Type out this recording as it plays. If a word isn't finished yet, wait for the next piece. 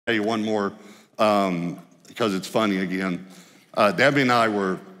tell you one more because it's funny again. Debbie and I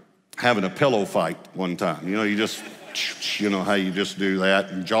were having a pillow fight one time. You know how you just do that.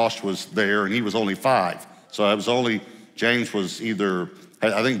 And Josh was there, and he was only 5. So I was only, James was either,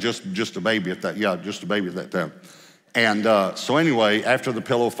 I think just a baby at that, just a baby at that time. And so anyway, after the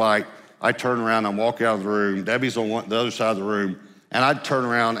pillow fight, I turn around, I'm walking out of the room, Debbie's on the other side of the room, and I turn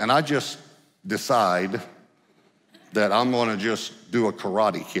around and I just decide that I'm gonna just do a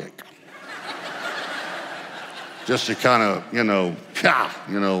karate kick. Just to kind of,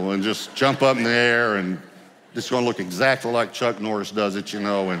 and just jump up in the air, and it's gonna look exactly like Chuck Norris does it,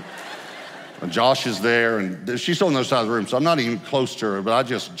 and Josh is there, and she's on the other side of the room, so I'm not even close to her, but I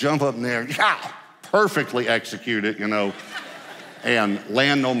just jump up in there, perfectly execute it, and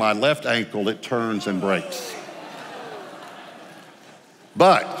land on my left ankle. It turns and breaks.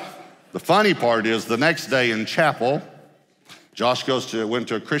 But the funny part is the next day in chapel, Josh went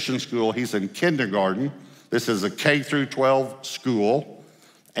to a Christian school. He's in kindergarten. This is a K through 12 school.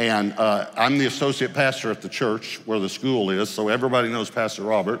 And I'm the associate pastor at the church where the school is, so everybody knows Pastor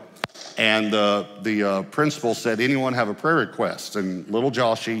Robert. And the principal said, anyone have a prayer request? And little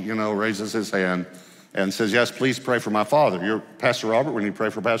Joshy, raises his hand and says, yes, please pray for my father. You're Pastor Robert, when you pray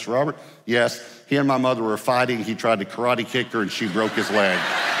for Pastor Robert? Yes, he and my mother were fighting. He tried to karate kick her and she broke his leg.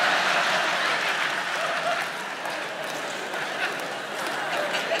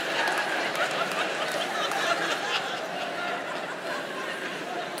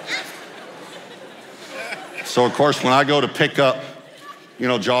 So of course, when I go to pick up,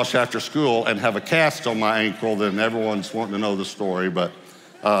 Josh after school and have a cast on my ankle, then everyone's wanting to know the story. But,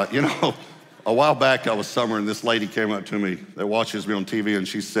 a while back I was somewhere and this lady came up to me that watches me on TV and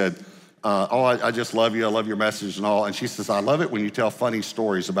she said, I just love you. I love your message and all. And she says, I love it when you tell funny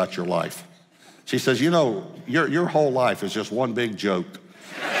stories about your life. She says, your whole life is just one big joke.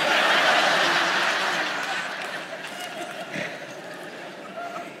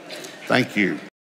 Thank you.